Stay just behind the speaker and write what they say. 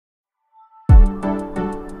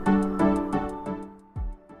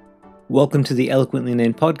Welcome to the Eloquently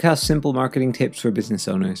Named podcast, simple marketing tips for business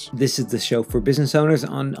owners. This is the show for business owners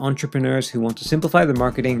and entrepreneurs who want to simplify their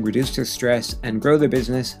marketing, reduce their stress, and grow their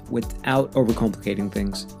business without overcomplicating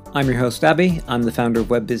things. I'm your host, Abby. I'm the founder of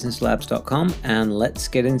webbusinesslabs.com, and let's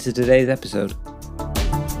get into today's episode.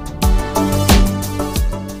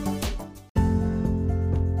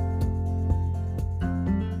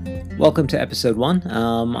 Welcome to episode 1.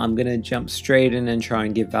 I'm going to jump straight in and try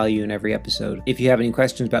and give value in every episode. If you have any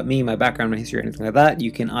questions about me, my background, my history, or anything like that,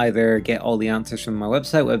 you can either get all the answers from my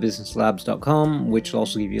website, webbusinesslabs.com, which will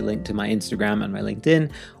also give you a link to my Instagram and my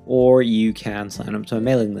LinkedIn, or you can sign up to my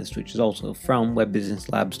mailing list, which is also from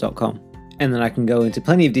webbusinesslabs.com. And then I can go into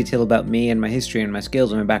plenty of detail about me and my history and my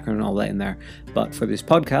skills and my background and all that in there. But for this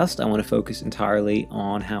podcast, I want to focus entirely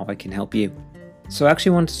on how I can help you. So I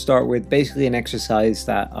actually want to start with basically an exercise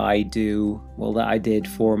that I did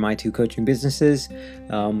for my 2 coaching businesses,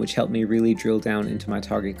 which helped me really drill down into my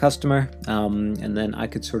target customer. And then I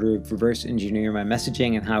could sort of reverse engineer my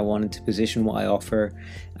messaging and how I wanted to position what I offer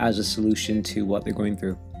as a solution to what they're going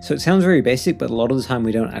through. So it sounds very basic, but a lot of the time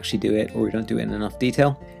we don't actually do it, or we don't do it in enough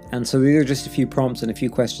detail. And so these are just a few prompts and a few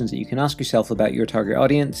questions that you can ask yourself about your target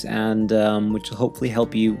audience, and which will hopefully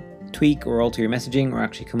help you tweak or alter your messaging, or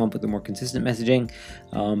actually come up with a more consistent messaging,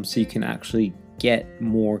 so you can actually get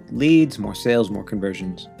more leads, more sales, more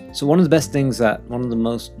conversions. So one of the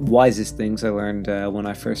most wisest things I learned when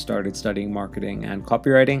I first started studying marketing and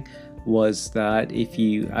copywriting was that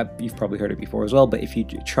you've probably heard it before as well, but if you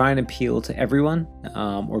try and appeal to everyone,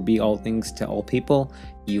 or be all things to all people,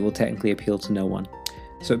 you will technically appeal to no one.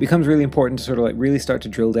 So it becomes really important to sort of really start to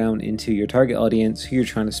drill down into your target audience, who you're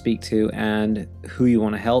trying to speak to, and who you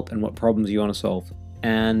want to help and what problems you want to solve.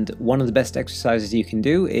 And one of the best exercises you can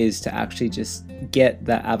do is to actually just get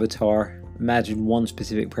that avatar. Imagine one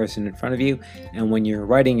specific person in front of you, and when you're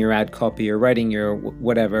writing your ad copy or writing your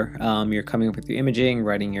whatever, you're coming up with your imaging,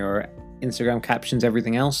 writing your Instagram captions,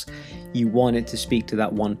 everything else, you want it to speak to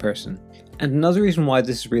that one person. And another reason why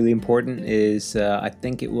this is really important is I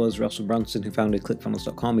think it was Russell Brunson who founded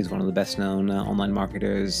ClickFunnels.com. He's one of the best known online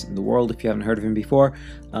marketers in the world, if you haven't heard of him before.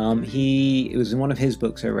 It was in one of his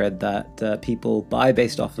books I read that people buy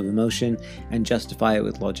based off of emotion and justify it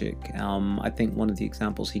with logic. I think one of the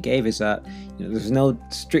examples he gave is that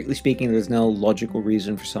strictly speaking, there's no logical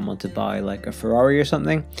reason for someone to buy like a Ferrari or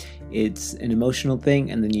something. It's an emotional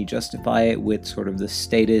thing, and then you justify it with sort of the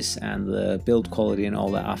status and the build quality and all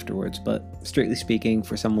that afterwards. But strictly speaking,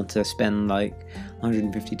 for someone to spend like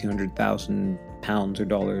 150, 200,000 pounds or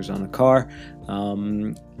dollars on a car,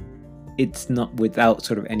 it's not without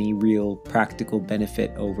sort of any real practical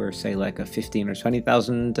benefit over, say, like a 15 or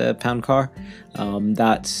 20,000 pound car.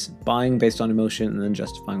 That's buying based on emotion and then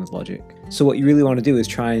justifying with logic. So what you really want to do is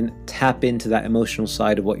try and tap into that emotional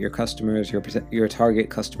side of what your customers, your target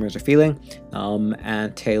customers are feeling,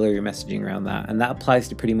 and tailor your messaging around that. And that applies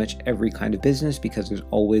to pretty much every kind of business, because there's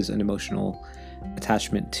always an emotional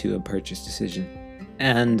attachment to a purchase decision.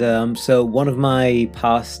 And so one of my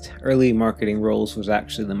past early marketing roles was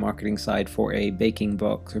actually the marketing side for a baking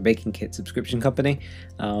box or baking kit subscription company.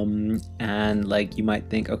 And like you might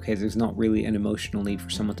think, okay, there's not really an emotional need for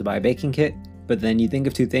someone to buy a baking kit. But then you think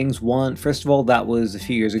of 2 things. One, first of all, that was a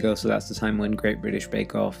few years ago, so that's the time when Great British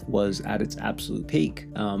Bake Off was at its absolute peak.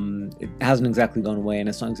 It hasn't exactly gone away, and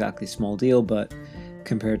it's not exactly a small deal, but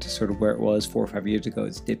compared to sort of where it was 4 or 5 years ago,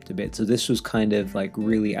 it's dipped a bit. So this was kind of like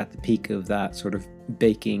really at the peak of that sort of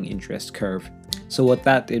baking interest curve. So what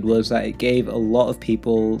that did was that it gave a lot of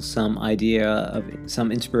people some idea of some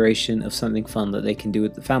inspiration of something fun that they can do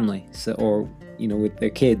with the family, or with their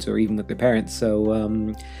kids, or even with their parents.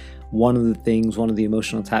 So one of the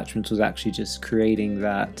emotional attachments was actually just creating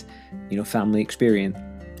that family experience.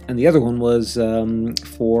 And the other one was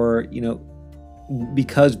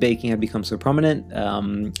because baking had become so prominent,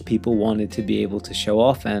 people wanted to be able to show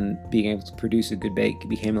off, and being able to produce a good bake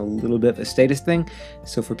became a little bit of a status thing.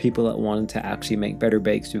 So for people that wanted to actually make better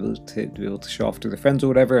bakes to be able to show off to their friends or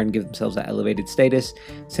whatever and give themselves that elevated status,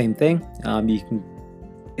 same thing.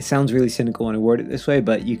 It sounds really cynical when I word it this way,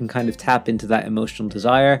 but you can kind of tap into that emotional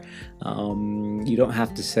desire. You don't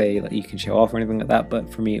have to say that you can show off or anything like that,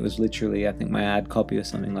 but for me it was literally, I think my ad copy was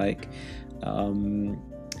something like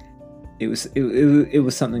it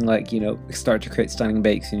was something like, start to create stunning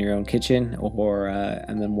bakes in your own kitchen, or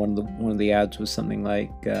and then one of the ads was something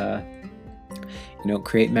like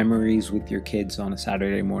create memories with your kids on a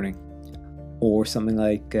Saturday morning, or something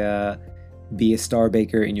like be a star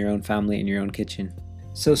baker in your own family in your own kitchen.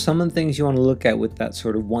 So some of the things you want to look at with that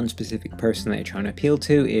sort of one specific person that you're trying to appeal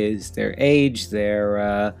to is their age,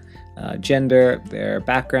 their gender, their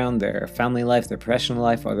background, their family life, their professional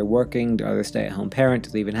life. Are they working? Are they a stay-at-home parent? Do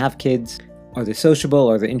they even have kids? Are they sociable?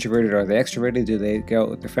 Are they introverted? Are they extroverted? Do they go out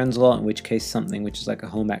with their friends a lot? In which case something which is like a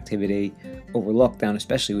home activity over lockdown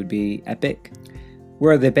especially would be epic.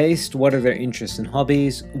 Where are they based? What are their interests and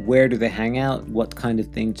hobbies? Where do they hang out? What kind of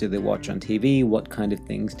things do they watch on TV? What kind of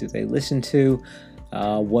things do they listen to?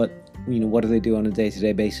 What do they do on a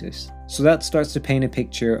day-to-day basis? So that starts to paint a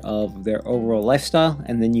picture of their overall lifestyle,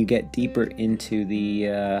 and then you get deeper into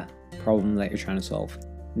the problem that you're trying to solve.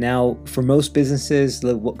 Now, for most businesses,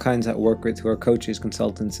 what kinds that work with who are coaches,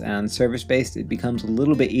 consultants, and service-based, it becomes a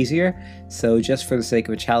little bit easier. So just for the sake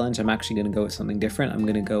of a challenge, I'm actually going to go with something different. I'm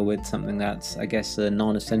going to go with something that's, I guess, a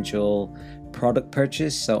non-essential product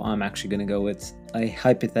purchase. So I'm actually going to go with a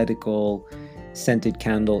hypothetical scented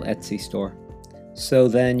candle Etsy store. So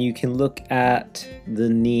then you can look at the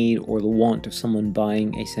need or the want of someone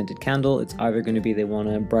buying a scented candle. It's either going to be they want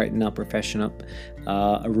to brighten up or freshen up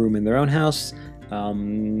a room in their own house.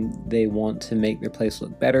 They want to make their place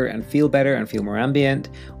look better and feel more ambient,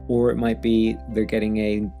 or it might be they're getting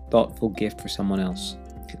a thoughtful gift for someone else,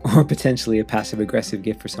 or potentially a passive-aggressive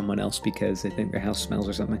gift for someone else because they think their house smells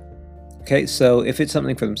or something. Okay, so if it's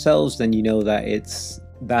something for themselves, then you know that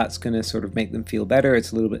that's going to sort of make them feel better.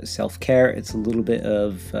 It's a little bit of self-care. It's a little bit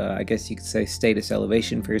of, I guess you could say, status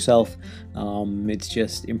elevation for yourself. It's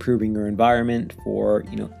just improving your environment for,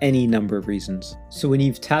 any number of reasons. So when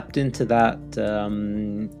you've tapped into that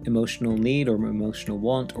emotional need or emotional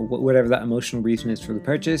want or whatever that emotional reason is for the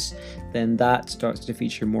purchase, then that starts to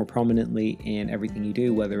feature more prominently in everything you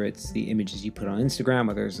do, whether it's the images you put on Instagram,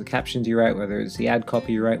 whether it's the captions you write, whether it's the ad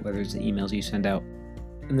copy you write, whether it's the emails you send out.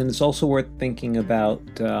 And then it's also worth thinking about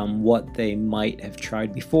what they might have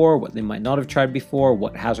tried before, what they might not have tried before,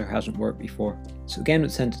 what has or hasn't worked before. So again,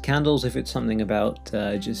 with scented candles, if it's something about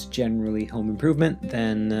just generally home improvement,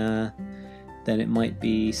 then it might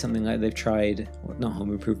be something like they've tried, well, not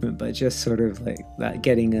home improvement, but just sort of like that,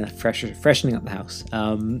 getting a freshening up the house.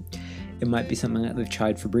 It might be something that they've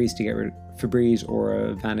tried Febreze or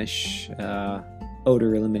a Vanish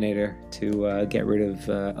odor eliminator to get rid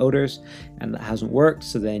of odors, and that hasn't worked,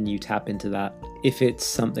 so then you tap into that. If it's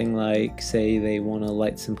something like, say, they want to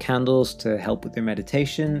light some candles to help with their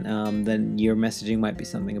meditation, then your messaging might be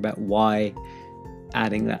something about why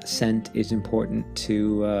adding that scent is important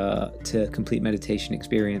to complete meditation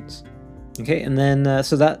experience. Okay, and then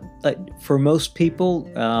so that, like, for most people,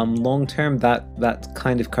 long term, that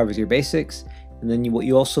kind of covers your basics. And then what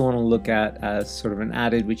you also want to look at as sort of an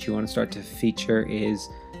added, which you want to start to feature, is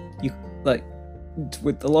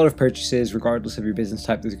with a lot of purchases, regardless of your business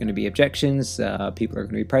type, there's going to be objections. People are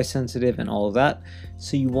going to be price sensitive and all of that.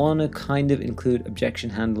 So you want to kind of include objection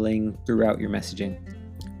handling throughout your messaging.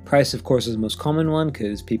 Price, of course, is the most common one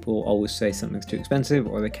because people always say something's too expensive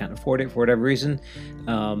or they can't afford it for whatever reason.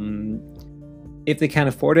 If they can't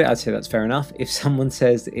afford it, I'd say that's fair enough. If someone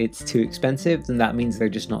says it's too expensive, then that means they're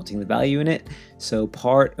just not seeing the value in it. So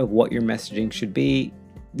part of what your messaging should be,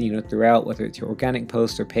 throughout, whether it's your organic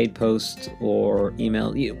post or paid post or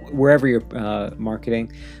email, wherever you're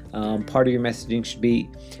marketing, part of your messaging should be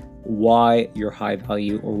why you're high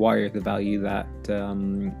value or why you're the value that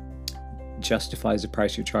justifies the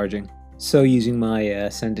price you're charging. So using my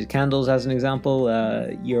scented candles as an example,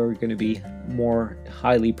 you're going to be more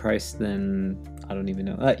highly priced than, I don't even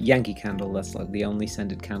know, Yankee Candle. That's like the only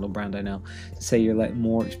scented candle brand I know. To say you're like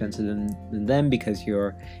more expensive than them because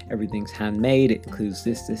everything's handmade. It includes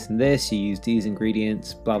this, and this. You use these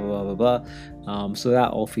ingredients, blah, blah, blah, blah, blah. So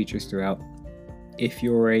that all features throughout. If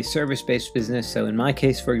you're a service-based business, so in my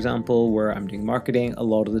case, for example, where I'm doing marketing, a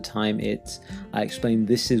lot of the time I explain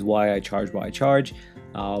this is why I charge what I charge.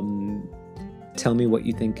 Tell me what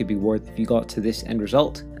you think could be worth if you got to this end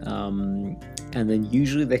result, and then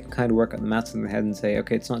usually they can kind of work out the maths in their head and say,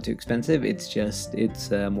 okay, it's not too expensive,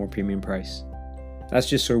 it's a more premium price. That's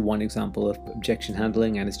just sort of one example of objection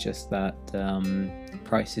handling, and it's just that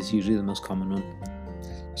price is usually the most common one.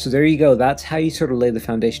 So there you go. That's how you sort of lay the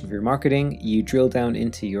foundation for your marketing. You drill down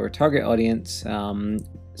into your target audience,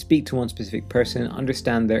 speak to one specific person,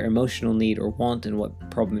 understand their emotional need or want and what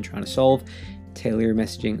problem they're trying to solve, tailor your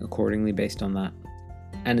messaging accordingly based on that.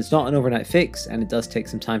 And it's not an overnight fix, and it does take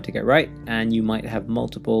some time to get right, and you might have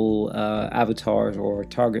multiple avatars or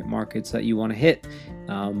target markets that you want to hit,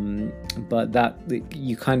 but that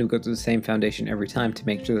you kind of go to the same foundation every time to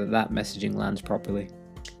make sure that messaging lands properly.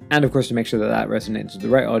 And of course to make sure that resonates with the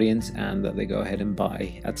right audience and that they go ahead and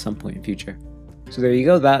buy at some point in future. So there you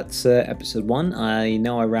go, that's episode 1. I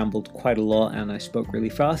know I rambled quite a lot and I spoke really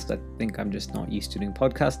fast. I think I'm just not used to doing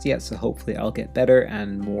podcasts yet, so hopefully I'll get better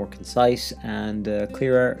and more concise and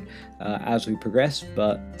clearer as we progress.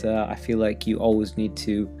 But I feel like you always need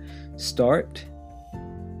to start.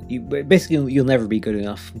 You'll never be good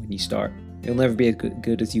enough when you start. You'll never be as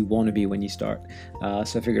good as you want to be when you start.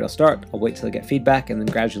 So I figured I'll start, I'll wait till I get feedback, and then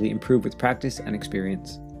gradually improve with practice and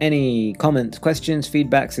experience. Any comments, questions,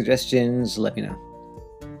 feedback, suggestions, let me know.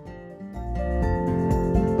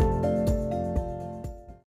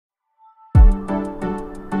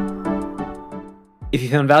 If you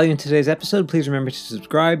found value in today's episode, please remember to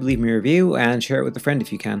subscribe, leave me a review, and share it with a friend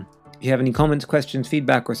if you can. If you have any comments, questions,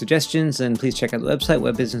 feedback, or suggestions, then please check out the website,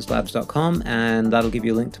 webbusinesslabs.com, and that'll give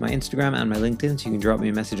you a link to my Instagram and my LinkedIn, so you can drop me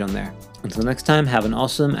a message on there. Until next time, have an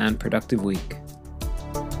awesome and productive week.